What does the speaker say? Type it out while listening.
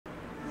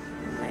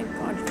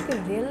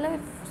Real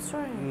life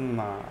story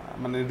না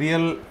মানে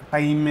real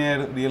টাইমের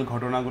রিয়েল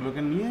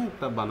ঘটনাগুলোকে নিয়ে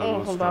একটা বানানো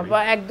স্টোরি বাবা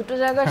এক দুটো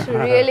জায়গা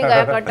রিয়েলি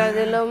গায়ে কাটা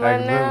দিল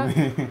মানে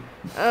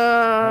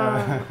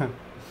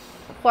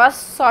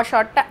ফার্স্ট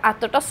শটটা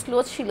এতটা স্লো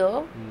ছিল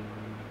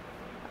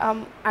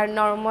আর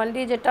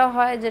নর্মালি যেটা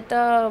হয় যেটা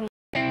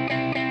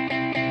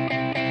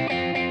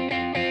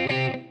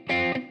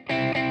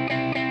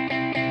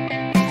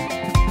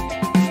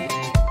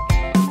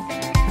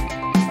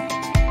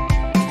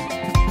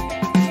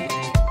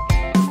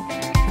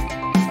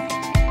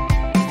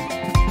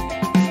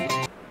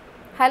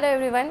hello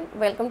everyone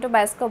welcome to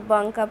bioscope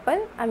বং কাপল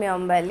আমি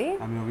অম্বালি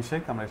আমি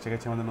অভিষেক আমরা এসে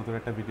গেছি আমাদের নতুন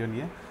একটা ভিডিও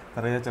নিয়ে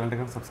তারা এই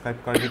চ্যানেলটাকে সাবস্ক্রাইব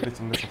করে দিন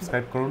চ্যানেলটা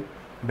সাবস্ক্রাইব করুন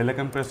বেল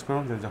আইকন প্রেস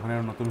করুন যাতে যখন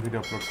আমরা নতুন ভিডিও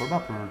আপলোড করব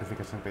আপনারা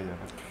নোটিফিকেশন পেয়ে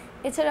যাবেন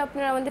এছাড়া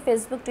আপনারা আমাদের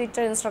ফেসবুক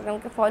টুইটার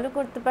ইনস্টাগ্রামকে ফলো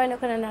করতে পারেন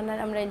ওখানে নানা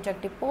আমরা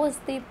ইন্টারেক্টিভ পোস্ট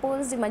দিই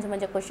মাঝে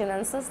মাঝে কোশ্চেন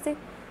আনসার্স দিই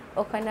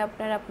ওখানে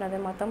আপনারা আপনাদের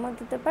মতামত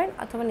দিতে পারেন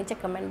অথবা নিচে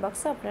কমেন্ট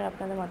বক্সে আপনারা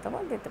আপনাদের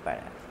মতামত দিতে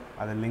পারেন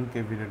আর লিংক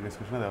এই ভিডিও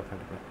ডেসক্রিপশনে দেওয়া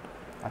থাকবে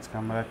আজকে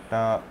আমরা একটা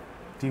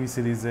টিভি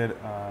সিরিজের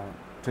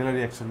ট্রেলার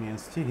রিঅ্যাকশন নিয়ে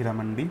এসেছি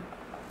হীরামান্ডি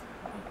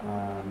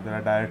যারা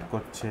ডাইরেক্ট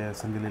করছে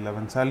সঞ্জয় লীলা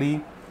ভানসালি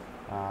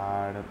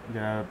আর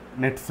যারা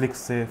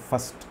নেটফ্লিক্সে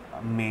first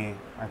may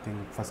I think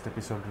first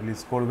episode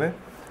release করবে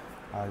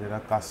আর যারা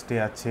কাস্টে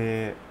আছে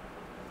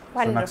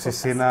সোনাক্ষী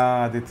সিনহা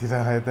আদিতি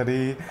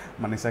হায়দারি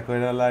মানিশা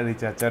কৈরালা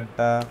রিচা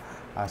চাড্ডা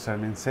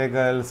শারমিন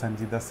সেগল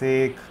সঞ্জেদা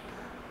শেখ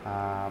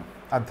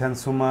অধ্যয়ন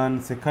সুমন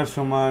শেখর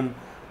সুমন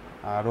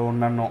আরও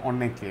অন্যান্য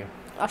অনেকে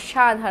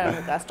অসাধারণ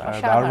কাস্ট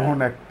দারুণ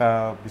একটা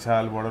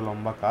বিশাল বড়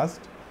লম্বা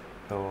কাস্ট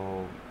তো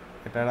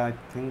এটা আই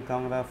থিঙ্ক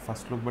আমরা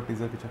ফার্স্ট লুক বা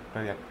টিজার কিছু একটা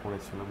অ্যাক্ট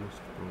করেছিলাম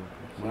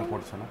মনে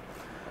পড়ছে না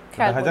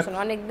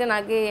অনেকদিন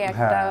আগে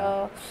একটা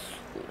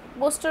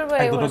পোস্টার বা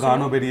দুটো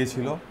গানও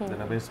বেরিয়েছিল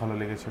যেটা বেশ ভালো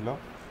লেগেছিল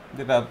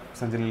যেটা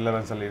Sanjay Leela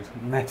ভানসালির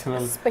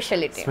natural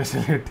speciality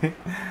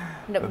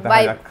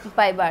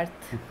by birth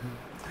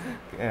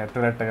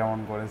ট্রেলারটা কেমন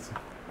করেছে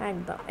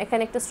একদম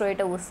এখানে একটা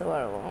স্টোরিটা বুঝতে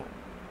পারবো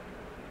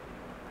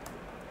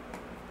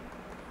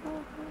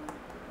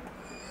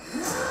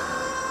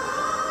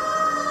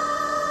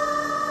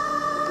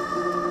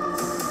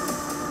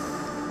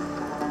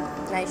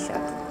Nice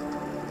shot.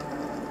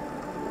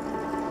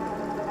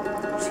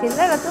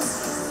 Sheila तो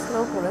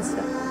slow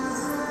करेছে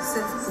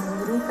सिर्फ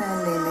घुंघरू पहन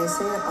लेने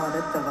से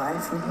औरत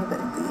तवाइफ नहीं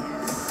बनती है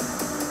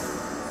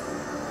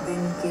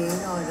दिन के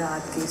और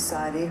रात के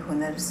सारे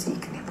हुनर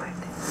सीखने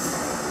पड़ते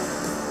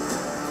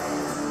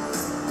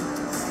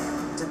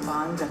जब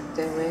पांव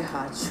रखते हुए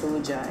हाथ छू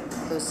जाए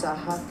तो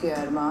साहब के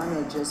अरमान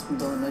और जिस्म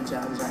दोनों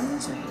जाग जाने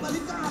चाहिए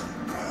मलिका,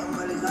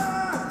 मलिका,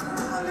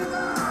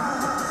 मलिका।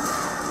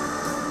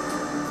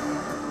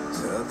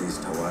 These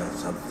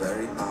Tawaifs are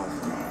very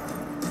powerful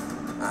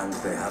and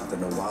they have the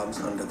Nawabs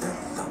under their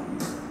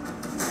thumbs.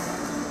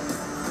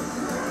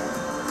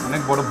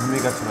 অনেক বড়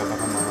ভূমিকা ছিল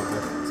তখন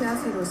আমাদের क्या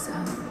फिरोज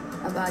साहब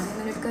अब आधे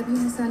मिनट का भी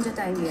एहसान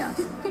जताएंगे आप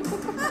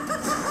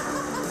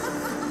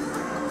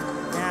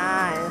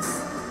नाइस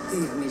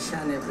तीर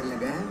निशाने पर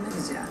लगा है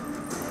मेरी जान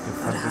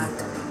और हाथ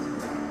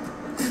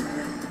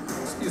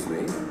Excuse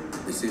me,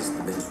 this is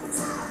the bench.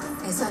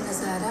 ऐसा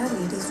नजारा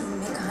लेडीज रूम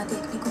में कहाँ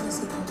देखने को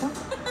नसीब होगा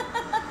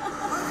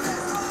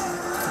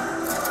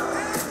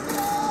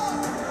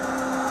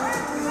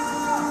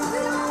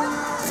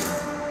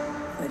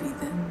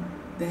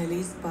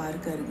दहलीज पार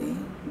कर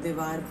गई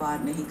दीवार पार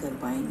नहीं कर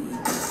पाएंगी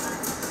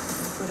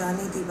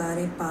पुरानी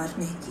दीवारें पार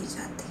नहीं की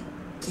जाती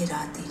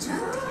गिराती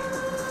जाती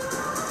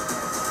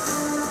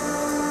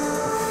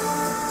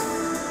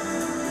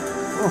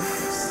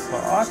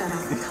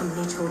शराफत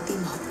हमने छोड़ दी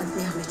मोहब्बत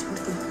ने हमें छोड़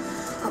दी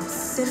अब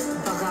सिर्फ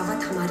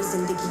बगावत हमारी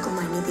जिंदगी को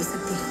मायने दे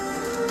सकती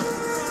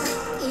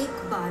है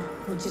एक बार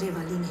मुजरे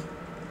वाली ने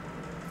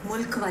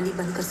मुल्क वाली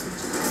बनकर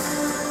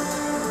सोचा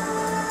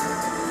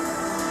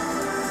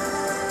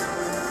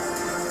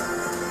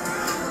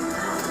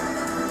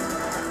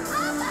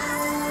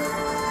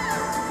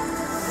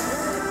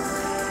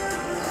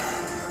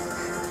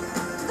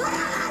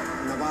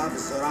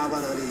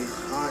जोरावर अली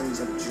खान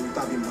जब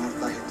जूता भी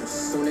मारता है तो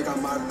सोने का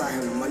मारता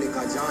है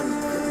मलिका जान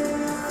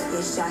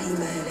ये शाही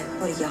महल है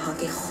और यहाँ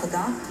के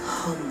खुदा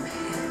हम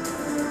हैं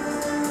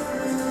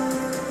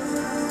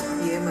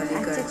ये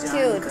मलिका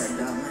जान का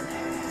दामन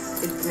है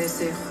इतने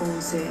से खून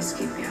से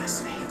इसकी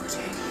प्यास नहीं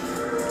बुझेगी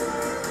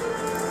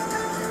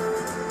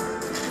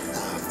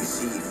आप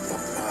इसी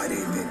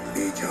फव्वारे में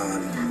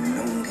बेजान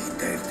नंगी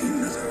तैरती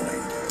नजर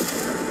आएंगी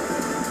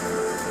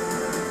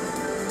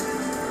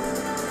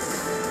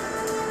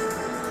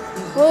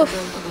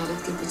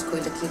भारत के बीच कोई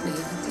लकीर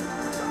नहीं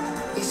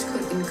होती इश्क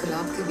और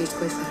इनकलाब के बीच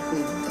कोई फर्क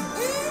नहीं होता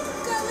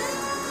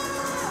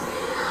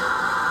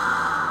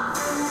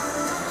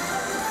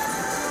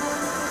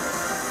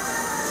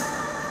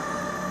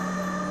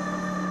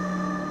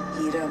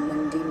हीरा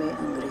मंडी में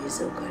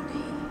अंग्रेजों का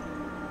नहीं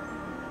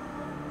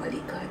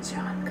मलिका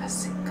जान का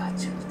सिक्का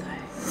चलता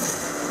है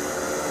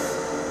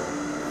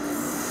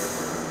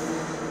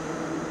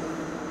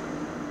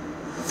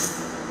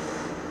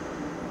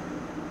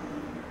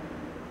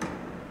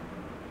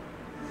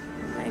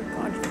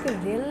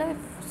रियल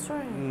लाइफ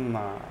স্টোরি?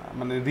 না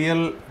মানে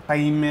রিয়েল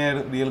টাইমের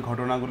রিয়েল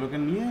ঘটনাগুলোকে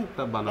নিয়ে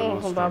একটা বানানো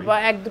স্টোরি। বাবা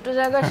এক দুটো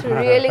জায়গা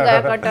রিয়েলি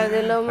গায়ে কাটা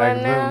দিল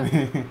মানে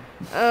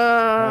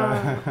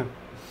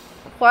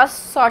ফার্স্ট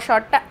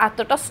শটটা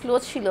এতটা স্লো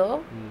ছিল।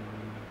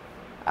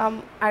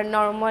 আর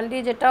নর্মালি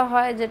যেটা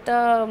হয় যেটা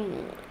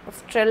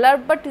ট্রেলার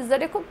বা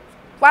টিজারে খুব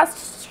ফাস্ট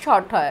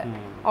শট হয়,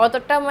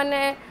 অতটা মানে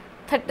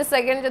 30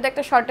 সেকেন্ড যদি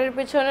একটা শটের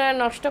পিছনে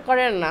নষ্ট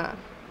করেন না,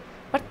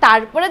 বাট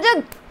তারপরে যে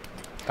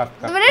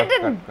মানে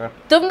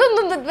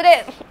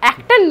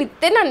একটা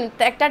নিতে না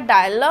নিতে একটা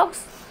ডায়লগস,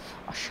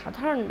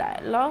 অসাধারণ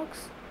ডায়লগস,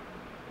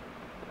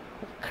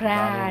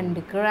 গ্র্যান্ড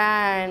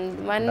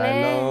মানে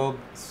dialogue,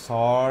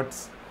 shorts,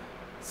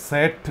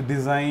 set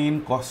design,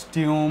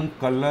 costume,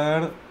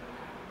 colour,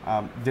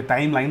 যে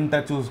টাইম লাইনটা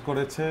চুজ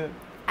করেছে,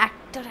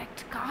 অ্যাক্টর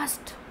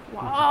কাস্ট,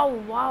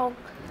 ওয়াও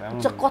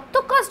কত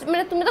কাস্ট,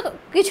 মানে তুমি তো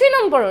কিছুই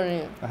নাম পড়োনি।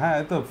 হ্যাঁ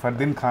এই তো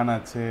ফারদিন খান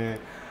আছে,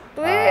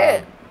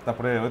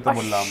 তারপরে ওই তো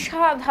বললাম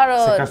সাধারণ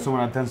শেখর সুমন,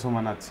 অধ্যয়ন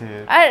সুমন আছে।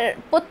 আর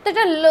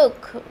প্রত্যেকটা লুক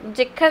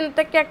যেখান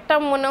থেকে একটা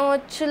মনে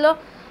হচ্ছিল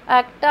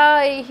একটা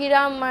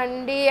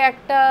হীরামান্ডি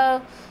একটা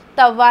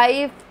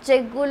তাওয়াইফ,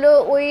 যেগুলো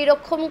ওই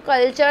রকম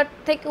কালচার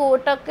থেকে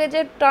ওটাকে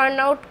যে টার্ন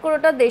আউট করে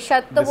ওটা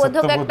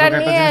দেশাত্মবোধক একটা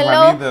নিয়ে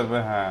এলো।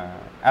 হ্যাঁ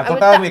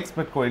এতটা আমি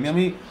এক্সপেক্ট করিনি।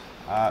 আমি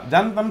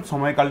জানতাম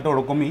সময়কালটা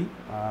ওরকমই,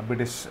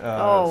 ব্রিটিশ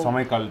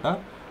সময়কালটা,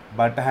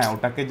 বাট হ্যাঁ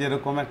ওটাকে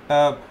যেরকম একটা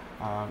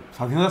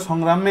স্বাধীনতা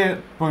সংগ্রামে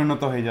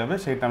পরিণত হয়ে যাবে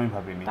সেটা আমি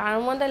ভাবিনি। তার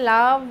মধ্যে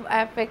লাভ,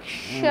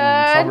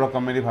 অ্যাফেকশন, সব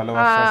রকমেরই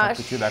ভালোবাসা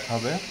সবকিছু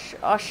দেখাবে,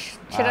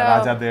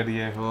 রাজাদের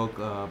ইয়ে হোক,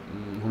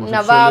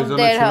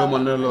 নবাবদের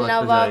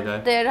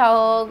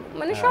হোক,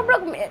 মানে সব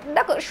রকম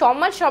দেখো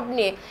সমাজ সব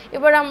নিয়ে।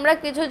 এবার আমরা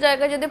কিছু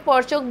জায়গায় যদি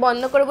পরচোখ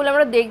বন্ধ করে বলে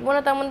আমরা দেখবো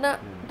না,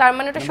 তার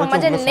মানে ওটা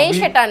সমাজে নেই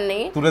সেটা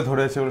নেই, তুলে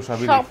ধরেছে ওরা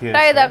সবই দেখিয়েছে,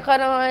 সবটাই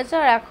দেখানো হয়েছে।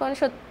 আর এখন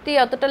সত্যি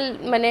অতটা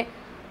মানে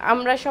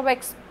আমরা সব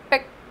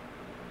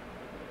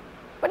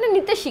মানে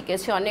নিতে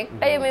শিখেছি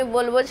অনেকটাই, আমি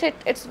বলবো যে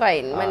ইটস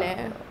ফাইন, মানে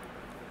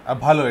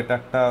ভালো। এটা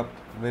একটা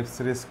ওয়েব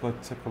সিরিজ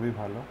করছে, খুবই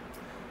ভালো।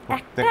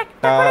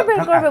 একটা করে বের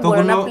করবে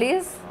বলো না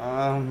প্লিজ,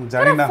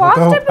 জানি না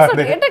ফার্স্ট হতেও এপিসোড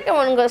পারে। এটা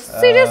কেমন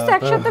সিরিজ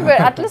একসাথে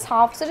অ্যাট লিস্ট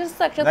হাফ সিরিজ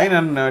তো একসাথে। জানি না,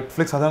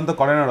 নেটফ্লিক্স সাধারণত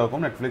করে না এরকম,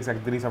 নেটফ্লিক্স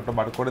একদিনই সবটা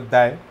বার করে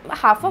দেয়,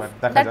 half of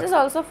that is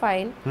also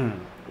fine.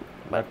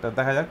 But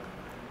দেখা যাক।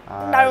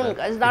 দারুণ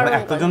কাজ, দারুণ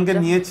এতজনকে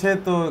নিয়েছে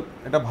তো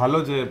এটা ভালো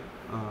যে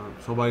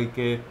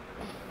সবাইকে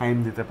টাইম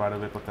দিতে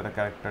পারবে প্রত্যেকটা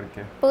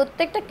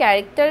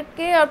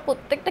ক্যারেক্টারকে, আর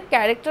প্রত্যেকটা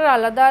ক্যারেক্টার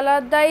আলাদা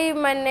আলাদাই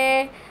মানে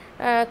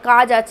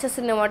কাজ আছে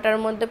সিনেমাটার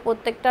মধ্যে,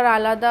 প্রত্যেকটার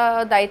আলাদা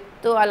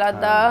দায়িত্ব,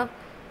 আলাদা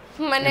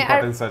মানে আর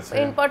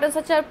ইম্পর্টেন্স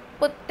আছে। আর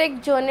প্রত্যেক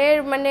জনের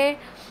মানে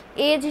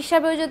এজ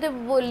হিসাবেও যদি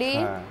বলি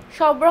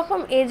সব রকম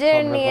এজের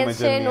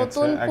নিয়েছে,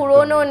 নতুন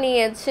পুরনো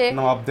নিয়েছে,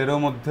 নবাবদেরও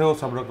মধ্যেও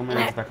সব রকমের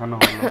এজ দেখানো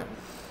হলো।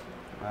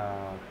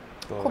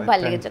 তো খুব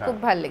ভালো লেগেছে, খুব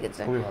ভালো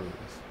লেগেছে।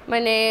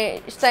 মানে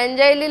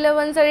সঞ্জয় লীলা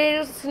ভানসালীর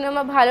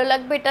সিনেমা ভালো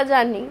লাগবে এটা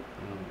জানি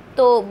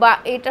তো, বা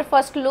এটার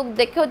ফার্স্ট লুক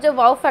দেখেও যে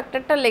ওয়াও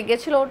ফ্যাক্টরটা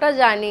লেগেছিল ওটা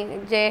জানি,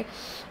 যে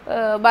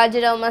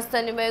বাজিরাও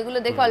মাস্তানি বা এগুলো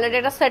দেখে অলরেডি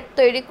একটা সেট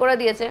তৈরি করে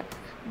দিয়েছে,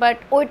 বাট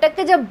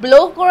ওইটাকে যে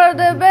ব্লো করে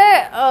দেবে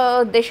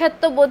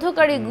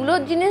দেশাত্মবোধকারীগুলো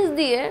জিনিস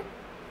দিয়ে,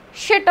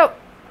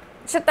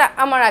 সেটা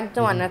আমার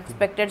একদম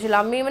আনএক্সপেক্টেড ছিল।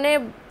 আমি মানে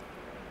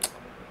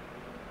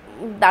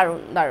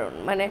দারুণ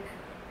মানে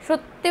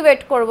সত্যি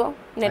ওয়েট করব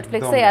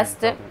নেটফ্লিক্সে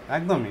আসছে,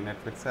 একদমই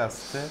নেটফ্লিক্সে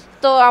আসছে।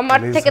 তো আমার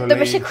থেকে তো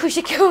বেশি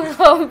খুশি কেউ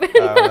হবে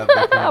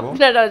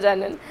আপনারাও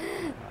জানেন।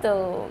 তো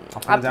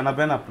আপনারা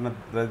জানাবেন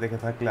আপনারা দেখে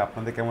থাকলে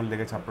আপনাদের কেমন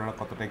লেগেছে, আপনারা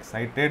কতটা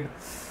এক্সাইটেড।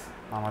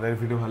 আমাদের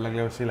ভিডিও ভালো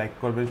লাগলে অবশ্যই লাইক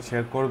করবেন,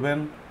 শেয়ার করবেন,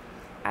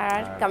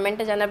 আর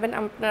কমেন্টে জানাবেন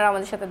আপনারা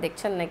আমাদের সাথে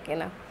দেখছেন নাকি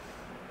না।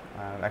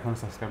 আর এখন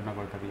সাবস্ক্রাইব না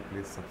করে থাকলে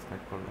প্লিজ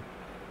সাবস্ক্রাইব করবেন।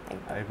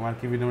 আর এরকম আর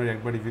কি ভিডিও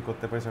একবার রিভিউ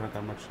করতে পারি সেটা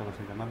কমেন্ট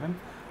অবশ্যই জানাবেন।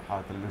 আর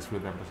তাহলে নেক্সট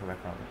ভিডিওতে আপনার সাথে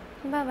দেখা হবে।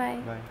 বাই।